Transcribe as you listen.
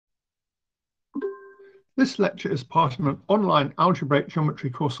This lecture is part of an online algebraic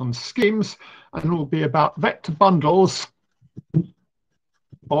geometry course on schemes and will be about vector bundles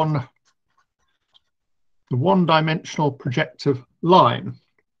on the one-dimensional projective line.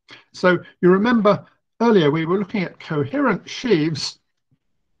 So you remember earlier we were looking at coherent sheaves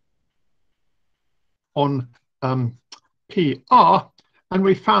on PR, and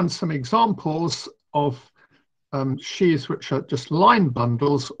we found some examples of sheaves which are just line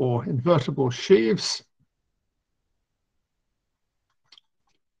bundles or invertible sheaves.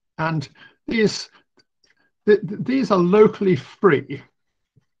 And these are locally free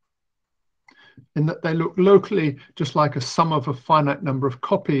in that they look locally just like a sum of a finite number of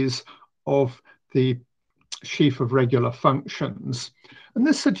copies of the sheaf of regular functions. And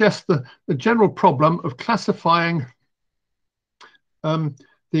this suggests the general problem of classifying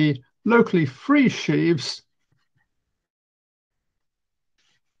the locally free sheaves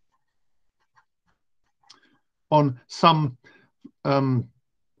on some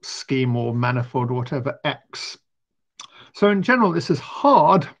scheme or manifold or whatever X. So in general, this is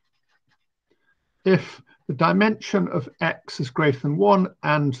hard if the dimension of X is greater than 1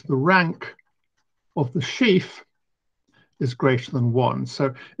 and the rank of the sheaf is greater than 1.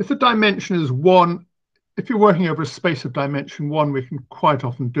 So if the dimension is 1, if you're working over a space of dimension 1, we can quite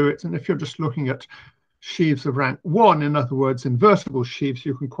often do it. And if you're just looking at sheaves of rank 1, in other words, invertible sheaves,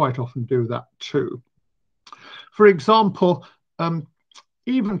 you can quite often do that too. For example,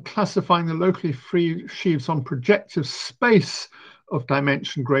 even classifying the locally free sheaves on projective space of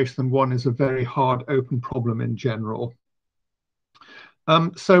dimension greater than 1 is a very hard open problem in general.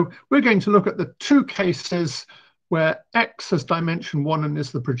 So we're going to look at the two cases where X has dimension 1 and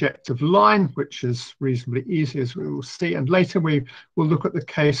is the projective line, which is reasonably easy, as we will see. And later we will look at the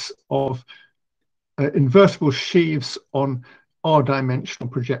case of invertible sheaves on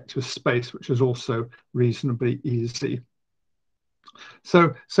R-dimensional projective space, which is also reasonably easy.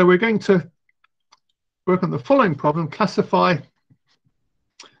 So we're going to work on the following problem: classify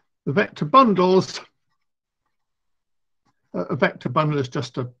the vector bundles. A vector bundle is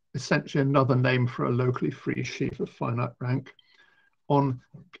just essentially another name for a locally free sheaf of finite rank on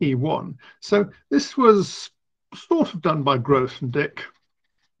P1. So this was sort of done by Grothendieck.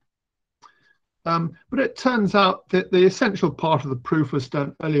 But it turns out that the essential part of the proof was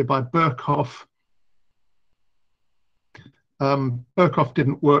done earlier by Birkhoff. Birkhoff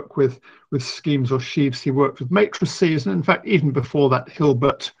didn't work with schemes or sheaves, he worked with matrices, and in fact even before that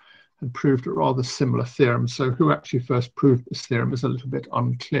Hilbert had proved a rather similar theorem. So who actually first proved this theorem is a little bit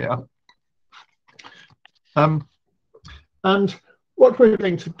unclear. And what we're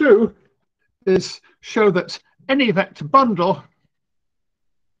going to do is show that any vector bundle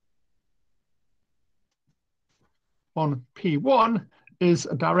on P1 is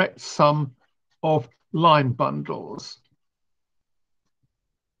a direct sum of line bundles.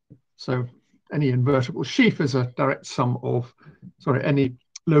 So any invertible sheaf is a direct sum of, any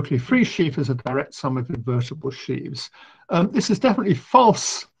locally free sheaf is a direct sum of invertible sheaves. This is definitely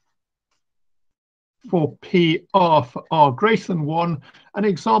false for PR for R greater than 1. An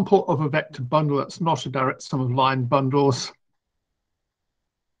example of a vector bundle that's not a direct sum of line bundles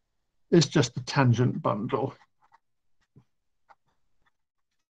is just the tangent bundle.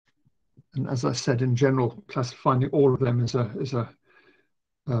 And as I said, in general, classifying all of them is a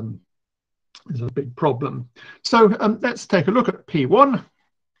big problem. So let's take a look at P1.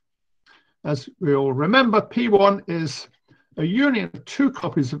 As we all remember, P1 is a union of two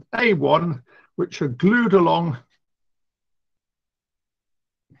copies of A1 which are glued along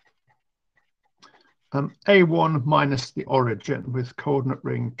A1 minus the origin with coordinate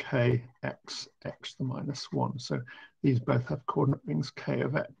ring k x x to the minus 1. So these both have coordinate rings k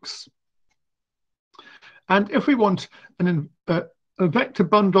of x. And if we want a vector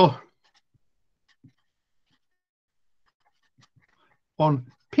bundle on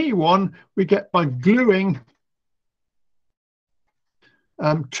P1, we get by gluing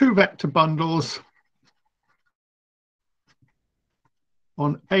two vector bundles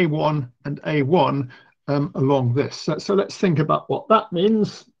on A1 and A1 along this. So let's think about what that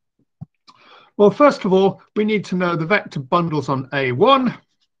means. Well, first of all, we need to know the vector bundles on A1.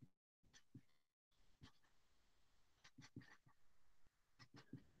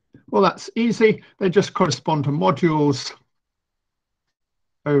 Well, that's easy. They just correspond to modules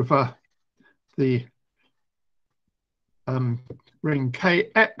over the ring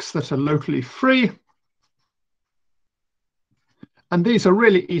kx that are locally free. And these are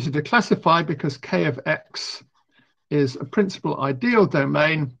really easy to classify because k of x is a principal ideal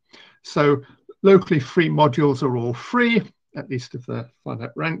domain. So locally free modules are all free, at least if they're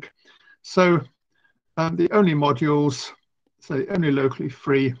finite rank. So the only modules, so the only locally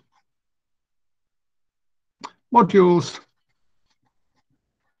free modules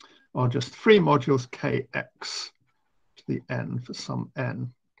are just free modules kx to the n for some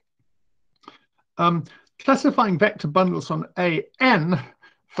n. Classifying vector bundles on an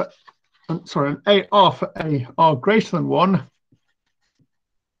for, sorry, an AR for AR greater than 1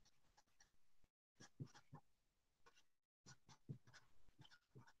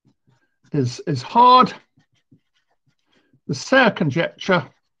 is hard. The Serre conjecture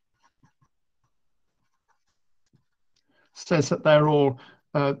says that they're all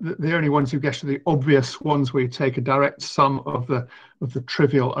the only ones who get to the obvious ones where you take a direct sum of the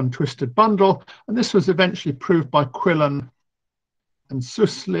trivial untwisted bundle, and this was eventually proved by Quillen and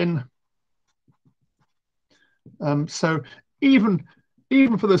Suslin. So even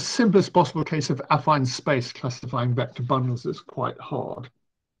for the simplest possible case of affine space, classifying vector bundles is quite hard.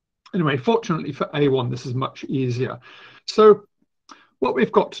 Anyway, fortunately for A1, this is much easier. So what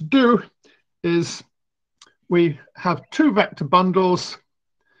we've got to do is we have two vector bundles.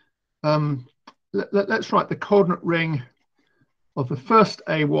 Let's write the coordinate ring of the first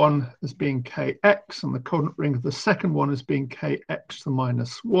A1 as being kx, and the coordinate ring of the second one as being kx to the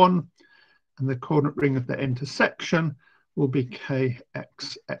minus 1, and the coordinate ring of the intersection will be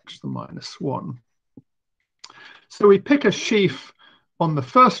kx x to the minus 1. So we pick a sheaf on the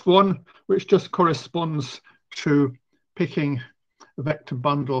first one, which just corresponds to picking a vector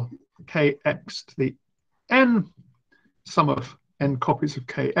bundle kx to the n, sum of n copies of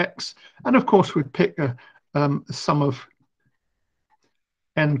kx, and of course we pick a sum of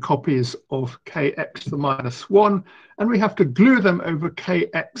n copies of kx to the minus 1, and we have to glue them over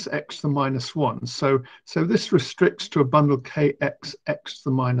kx x to the minus 1. So this restricts to a bundle kx x to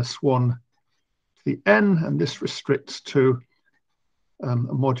the minus 1 to the n, and this restricts to a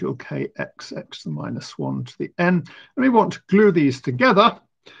module kx x to the minus 1 to the n. And we want to glue these together.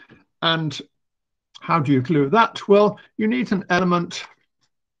 And how do you glue that? Well, you need an element.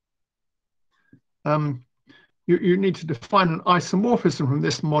 You need to define an isomorphism from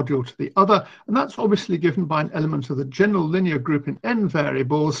this module to the other, and that's obviously given by an element of the general linear group in n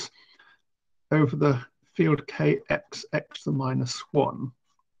variables over the field kx x to the minus 1.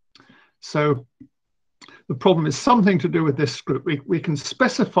 So the problem is something to do with this group. We can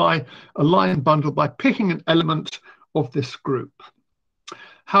specify a line bundle by picking an element of this group.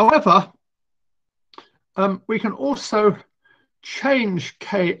 However, we can also change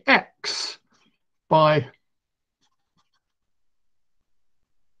kx by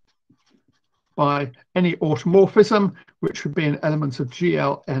any automorphism, which would be an element of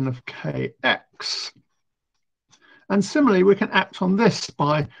GLN of kx. And similarly, we can act on this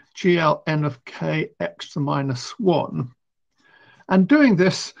by GLN of kx to the minus 1. And doing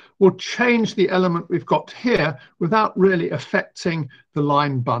this will change the element we've got here without really affecting the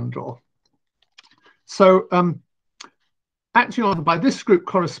line bundle. So acting on by this group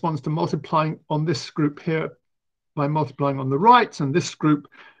corresponds to multiplying on this group here by multiplying on the right, and this group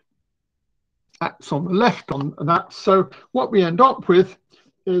acts on the left on that. So what we end up with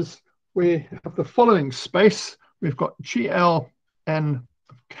is we have the following space. We've got GLN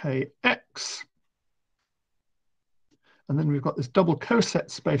of kx, and then we've got this double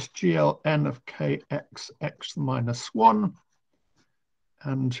coset space GLN of kx x to the minus 1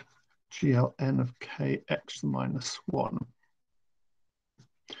 and GLN of kx to the minus 1.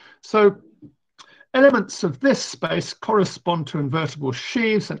 So elements of this space correspond to invertible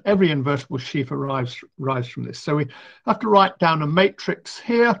sheaves, and every invertible sheaf arrives from this. So we have to write down a matrix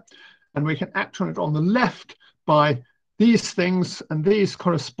here, and we can act on it on the left by these things, and these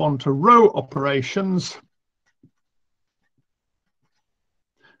correspond to row operations,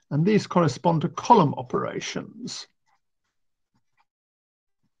 and these correspond to column operations.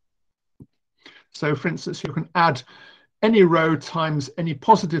 So for instance, you can add any row times any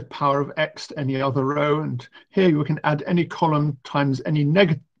positive power of x to any other row, and here you can add any column times any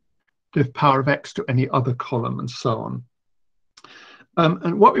negative power of x to any other column, and so on.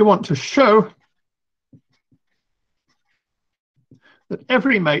 And what we want to show that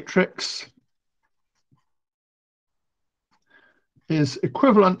every matrix is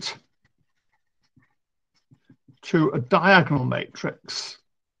equivalent to a diagonal matrix.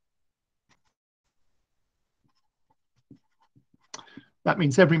 That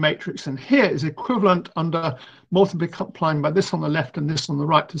means every matrix in here is equivalent under multiplying by this on the left and this on the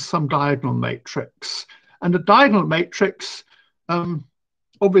right to some diagonal matrix. And a diagonal matrix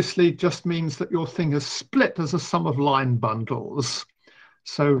obviously just means that your thing is split as a sum of line bundles.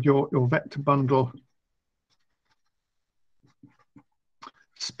 So your vector bundle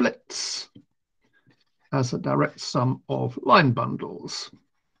splits as a direct sum of line bundles.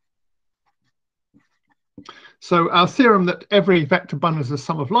 So our theorem that every vector bundle is a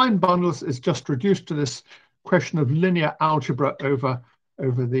sum of line bundles is just reduced to this question of linear algebra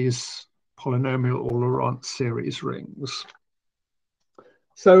over these polynomial or Laurent series rings.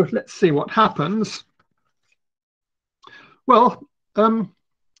 So let's see what happens. Well,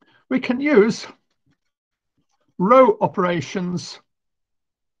 we can use row operations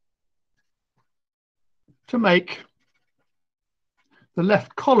to make the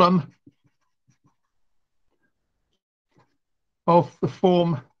left column of the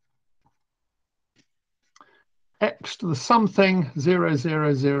form x to the something 0,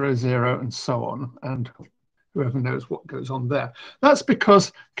 0, 0, 0, and so on, and whoever knows what goes on there. That's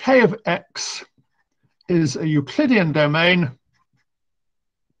because k of x is a Euclidean domain,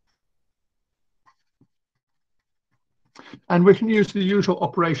 and we can use the usual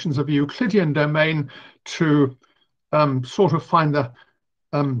operations of a Euclidean domain to sort of find the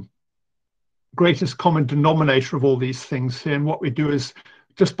greatest common denominator of all these things here. And what we do is,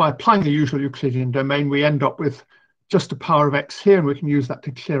 just by applying the usual Euclidean domain, we end up with just a power of x here, and we can use that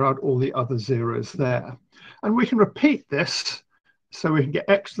to clear out all the other zeros there. And we can repeat this, so we can get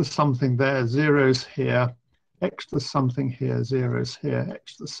x to something there, zeros here, x to something here, zeros here,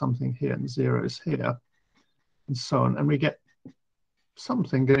 x to something here, and zeros here, and so on. And we get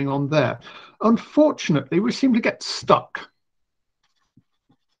something going on there. Unfortunately, we seem to get stuck.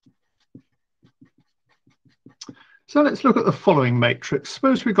 So let's look at the following matrix.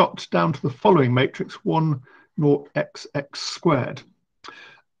 Suppose we got down to the following matrix, 1, 0, x, x squared.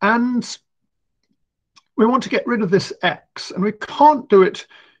 And we want to get rid of this x, and we can't do it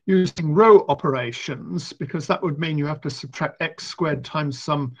using row operations, because that would mean you have to subtract x squared times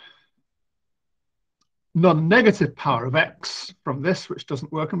some non-negative power of x from this, which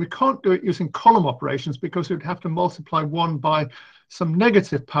doesn't work. And we can't do it using column operations, because we'd have to multiply 1 by some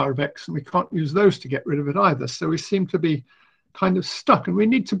negative power of x, and we can't use those to get rid of it either. So we seem to be kind of stuck, and we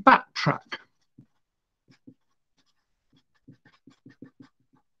need to backtrack.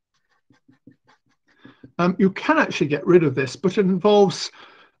 You can actually get rid of this, but it involves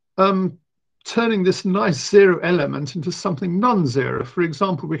turning this nice zero element into something non-zero. For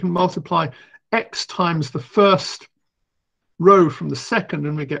example, we can multiply x times the first row from the second,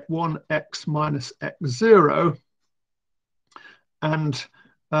 and we get 1x minus x0. And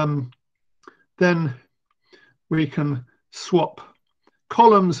then we can swap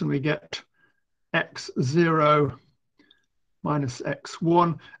columns, and we get x0 minus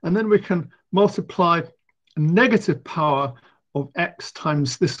x1. And then we can multiply a negative power of x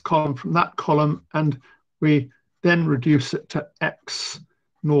times this column from that column, and we then reduce it to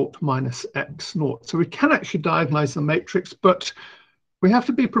x0 minus x0. So we can actually diagonalize the matrix, but we have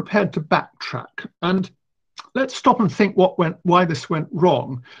to be prepared to backtrack. And let's stop and think why this went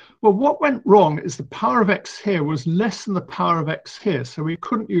wrong. Well, what went wrong is the power of x here was less than the power of x here, so we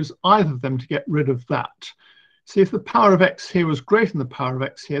couldn't use either of them to get rid of that. See, if the power of x here was greater than the power of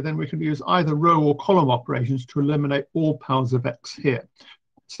x here, then we could use either row or column operations to eliminate all powers of x here.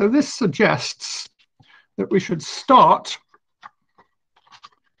 So this suggests that we should start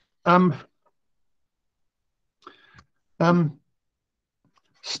by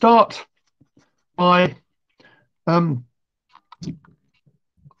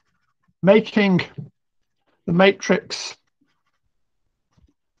making the matrix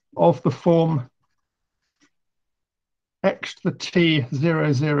of the form x to the t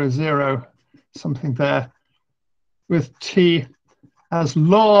 0, 0, 0, something there, with t as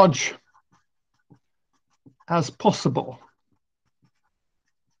large as possible.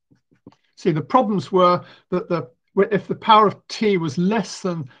 See, the problems were that if the power of t was less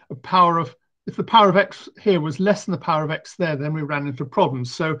than a power of, if the power of x here was less than the power of x there, then we ran into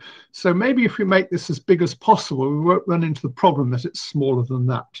problems. So maybe if we make this as big as possible, we won't run into the problem that it's smaller than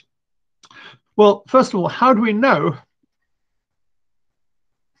that. Well, first of all, how do we know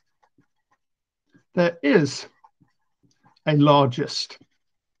there is a largest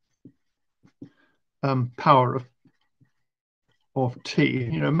power of t?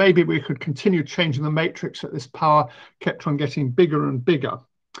 You know, maybe we could continue changing the matrix that this power kept on getting bigger and bigger.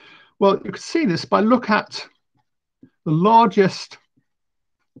 Well, you can see this by look at the largest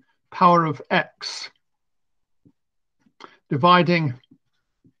power of x dividing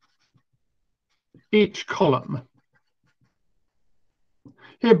each column.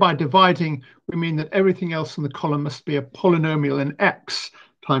 Here, by dividing, we mean that everything else in the column must be a polynomial in x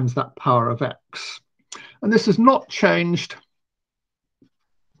times that power of x. And this is not changed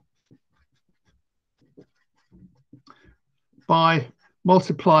by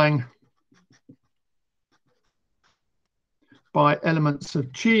multiplying by elements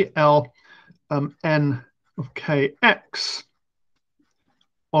of GL n of kx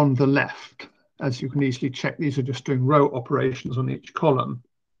on the left. As you can easily check, these are just doing row operations on each column.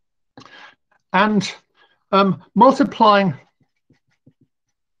 And multiplying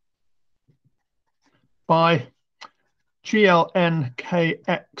by GLN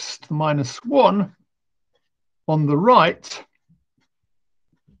kx to the minus 1 on the right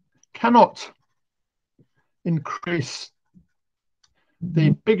cannot increase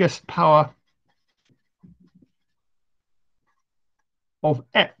the biggest power of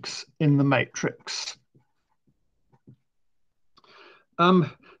x in the matrix.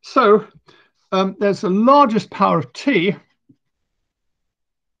 So there's the largest power of t,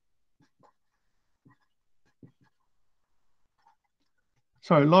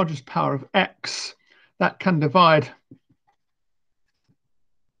 sorry, largest power of x that can divide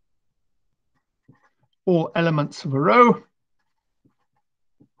all elements of a row,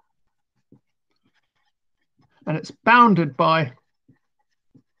 and it's bounded by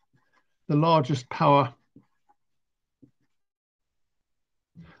the largest power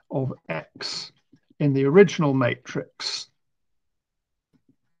of x in the original matrix.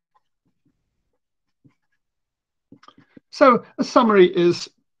 So a summary is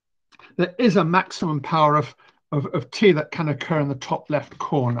there is a maximum power of t that can occur in the top left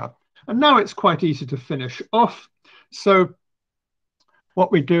corner. And now it's quite easy to finish off. So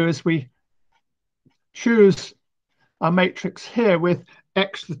what we do is we choose our matrix here with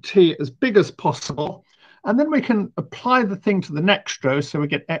x to the t as big as possible. And then we can apply the thing to the next row. So we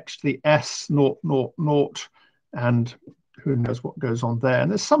get x to the s, 0, 0, 0, and who knows what goes on there. And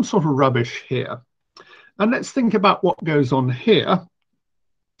there's some sort of rubbish here. And let's think about what goes on here.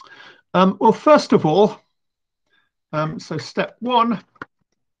 Well, first of all, so step 1,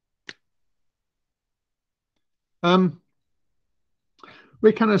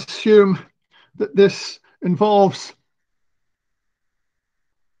 we can assume that this involves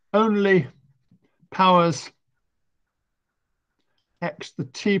only powers x to the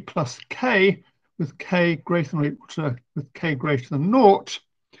t plus k with k greater than or equal to with k greater than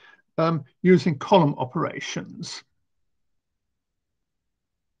 0 using column operations.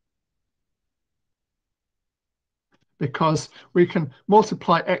 Because we can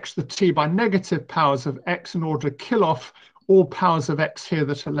multiply x to the t by negative powers of x in order to kill off all powers of x here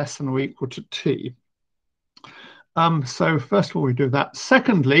that are less than or equal to t. So first of all, we do that.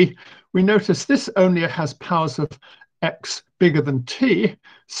 Secondly, we notice this only has powers of x bigger than t.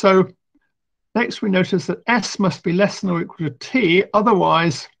 So next we notice that s must be less than or equal to t.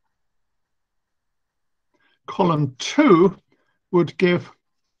 Otherwise, column 2 would give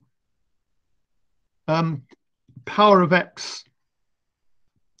power of x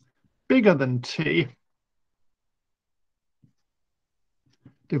bigger than t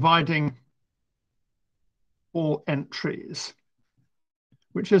dividing all entries,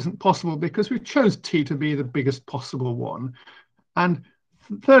 which isn't possible because we chose t to be the biggest possible one. And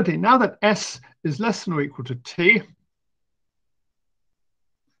thirdly, now that s is less than or equal to t,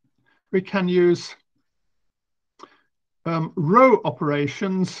 we can use row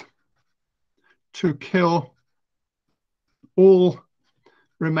operations to kill all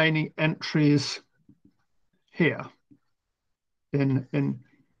remaining entries here in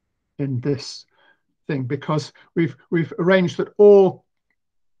this thing, because we've arranged that all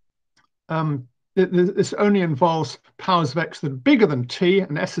this only involves powers of x that are bigger than t,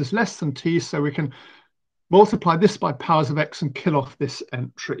 and s is less than t, so we can multiply this by powers of x and kill off this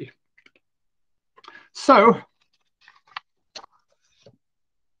entry. So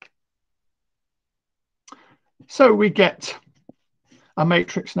we get our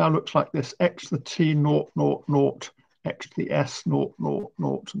matrix now looks like this: x to the t, 0, 0, 0, x to the s, 0, 0,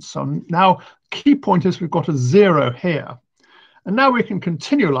 0, and so on. Now, key point is we've got a 0 here. And now we can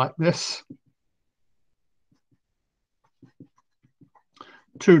continue like this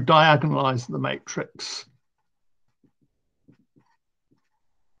to diagonalize the matrix.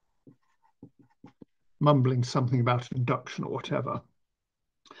 Mumbling something about induction or whatever.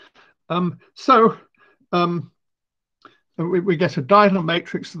 We get a diagonal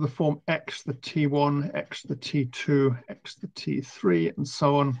matrix of the form x to the t1, x to the t2, x to the t3, and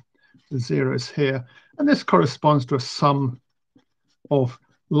so on. The zeros here. And this corresponds to a sum of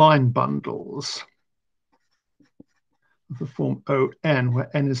line bundles of the form ON,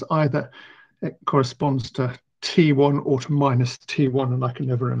 where n is either, it corresponds to t1 or to minus t1, and I can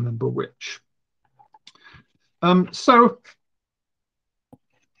never remember which. So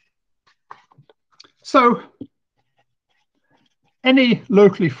any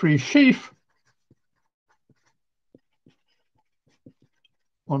locally free sheaf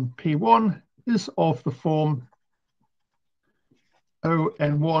on P1 is of the form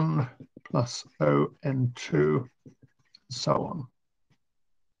ON1 plus ON2, and so on.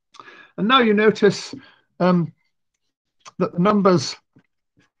 And now you notice that the numbers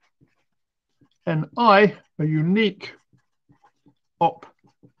Ni are unique up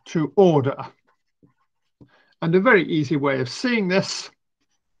to order. And a very easy way of seeing this,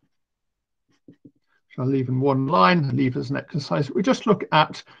 which I'll leave in one line, leave as an exercise, we just look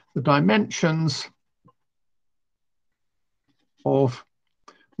at the dimensions of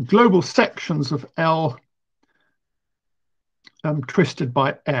global sections of L twisted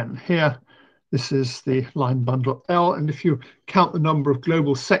by n. Here, this is the line bundle L, and if you count the number of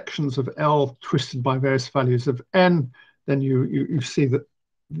global sections of L twisted by various values of n, then you see that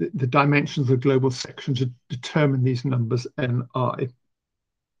the dimensions of the global sections determine these numbers Ni.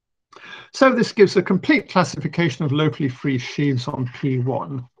 So this gives a complete classification of locally free sheaves on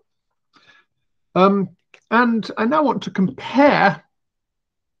P1. And I now want to compare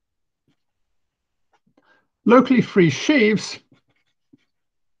locally free sheaves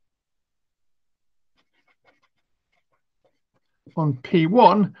on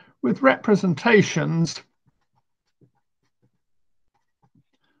P1 with representations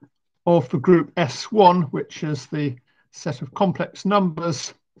of the group S1, which is the set of complex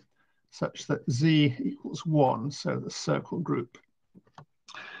numbers such that Z equals 1, so the circle group.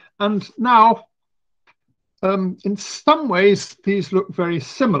 And now, in some ways, these look very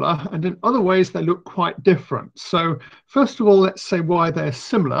similar, and in other ways, they look quite different. So first of all, let's say why they're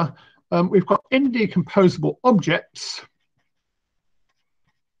similar. We've got indecomposable objects,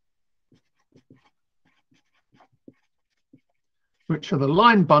 which are the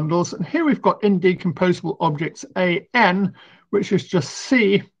line bundles. And here we've got indecomposable objects AN, which is just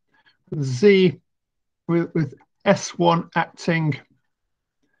C with Z with S1 acting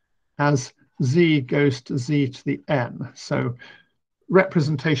as Z goes to Z to the N. So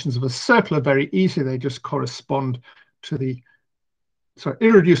representations of a circle are very easy. They just correspond to the, sorry,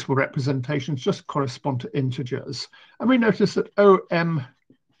 irreducible representations just correspond to integers. And we notice that OM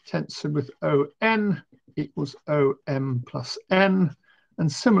tensor with ON equals OM plus N.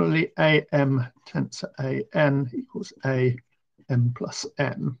 And similarly, AM tensor AN equals AM plus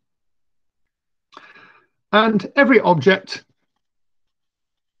N. And every object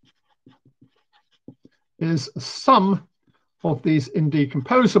is a sum of these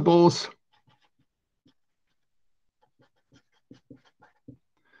indecomposables.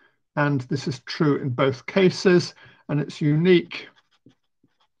 And this is true in both cases, and it's unique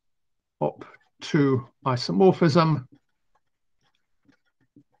up to isomorphism.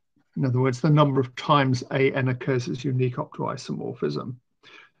 In other words, the number of times AN occurs is unique up to isomorphism.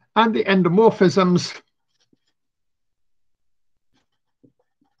 And the endomorphisms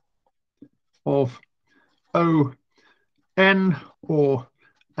of ON or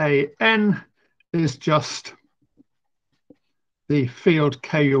AN is just the field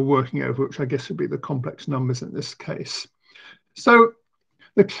K you're working over, which I guess would be the complex numbers in this case. So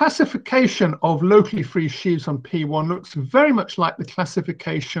the classification of locally free sheaves on P1 looks very much like the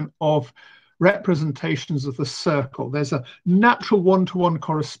classification of representations of the circle. There's a natural one-to-one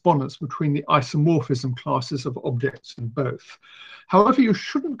correspondence between the isomorphism classes of objects in both. However, you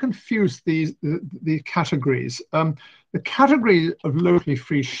shouldn't confuse the categories. The category of locally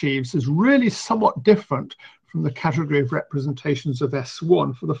free sheaves is really somewhat different from the category of representations of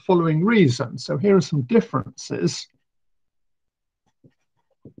S1 for the following reason. So here are some differences.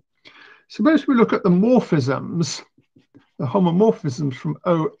 Suppose we look at the morphisms, the homomorphisms from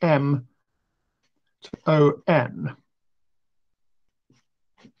OM to ON.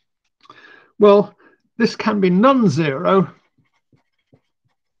 Well, this can be non-zero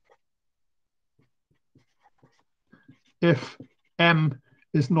if M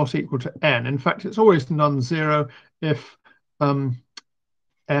is not equal to N. In fact, it's always non-zero if M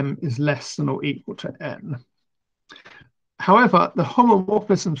is less than or equal to N. However, the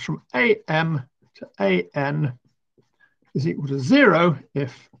homomorphisms from AM to AN is equal to 0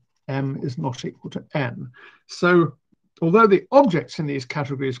 if M is not equal to N. So although the objects in these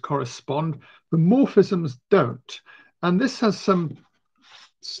categories correspond, the morphisms don't. And this has some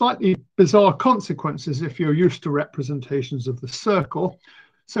slightly bizarre consequences if you're used to representations of the circle.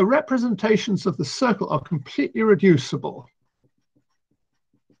 So representations of the circle are completely reducible.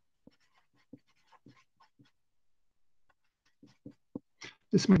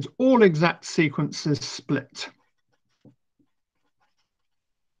 This means all exact sequences split.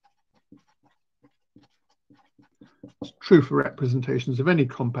 It's true for representations of any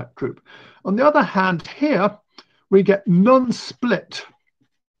compact group. On the other hand, here we get non-split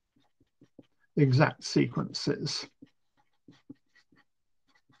exact sequences.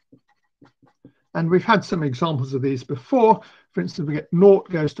 And we've had some examples of these before. For instance, we get 0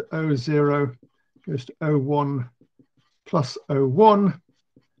 goes to O0, goes to O1 plus O1,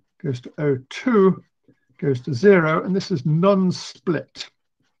 goes to O2, goes to 0, and this is non-split.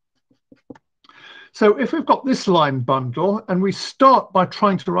 So if we've got this line bundle, and we start by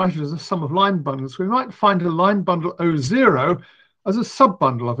trying to write it as a sum of line bundles, we might find a line bundle O0 as a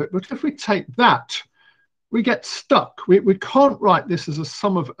subbundle of it. But if we take that, we get stuck. We can't write this as a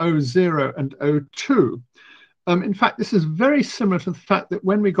sum of O0 and O2. In fact, this is very similar to the fact that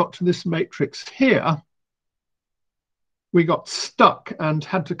when we got to this matrix here, we got stuck and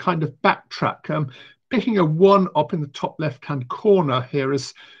had to kind of backtrack. Picking a 1 up in the top left-hand corner here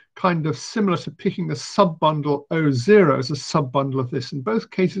is kind of similar to picking the subbundle O0 as a subbundle of this. In both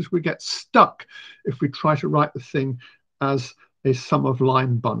cases, we get stuck if we try to write the thing as a sum of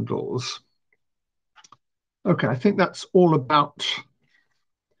line bundles. Okay, I think that's all about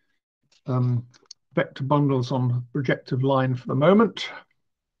vector bundles on projective line for the moment.